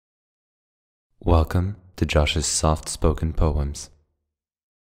Welcome to Josh's Soft-Spoken Poems.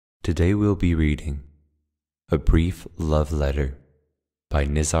 Today we'll be reading A Brief Love Letter by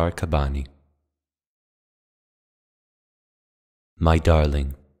Nizar Qabbani. My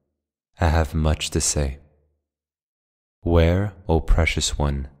darling, I have much to say. Where, O precious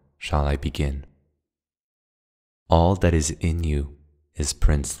one, shall I begin? All that is in you is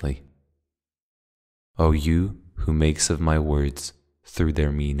princely. O you who makes of my words, through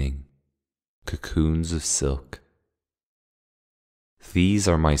their meaning, cocoons of silk. These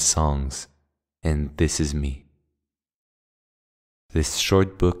are my songs, and this is me. This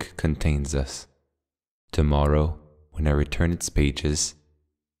short book contains us. Tomorrow, when I return its pages,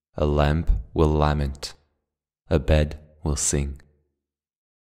 a lamp will lament, a bed will sing.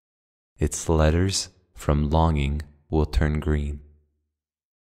 Its letters from longing will turn green.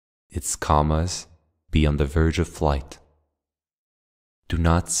 Its commas be on the verge of flight. Do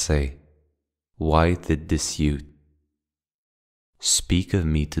not say, why did this youth? Speak of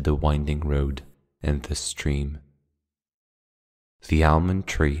me to the winding road and the stream, the almond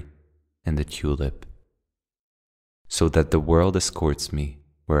tree and the tulip, so that the world escorts me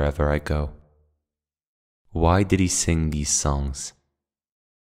wherever I go. Why did he sing these songs?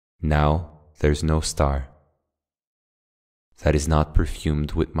 Now there's no star that is not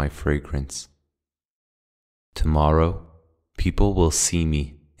perfumed with my fragrance. Tomorrow people will see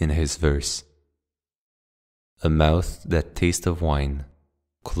me in his verse. A mouth that tastes of wine,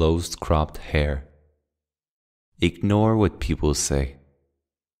 close-cropped hair. Ignore what people say.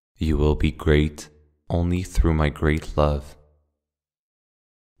 You will be great only through my great love.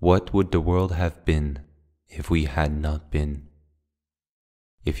 What would the world have been if we had not been?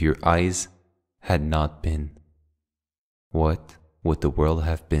 If your eyes had not been, what would the world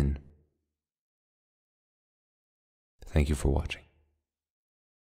have been? Thank you for watching.